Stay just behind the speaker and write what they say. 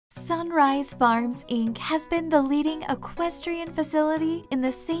Sunrise Farms, Inc. has been the leading equestrian facility in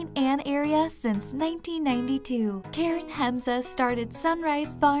the St. Anne area since 1992. Karen Hemza started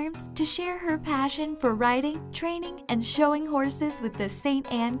Sunrise Farms to share her passion for riding, training, and showing horses with the St.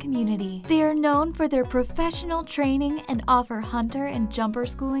 Anne community. They are known for their professional training and offer hunter and jumper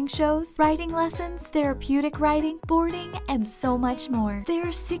schooling shows, riding lessons, therapeutic riding, boarding, and so much more. Their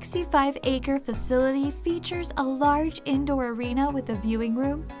 65-acre facility features a large indoor arena with a viewing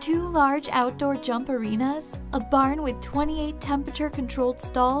room, 2 large outdoor jump arenas, a barn with 28 temperature-controlled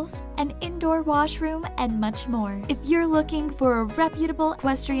stalls, an indoor washroom, and much more. If you're looking for a reputable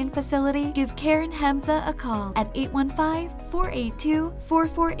equestrian facility, give Karen Hemza a call at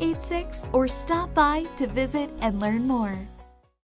 815-482-4486 or stop by to visit and learn more.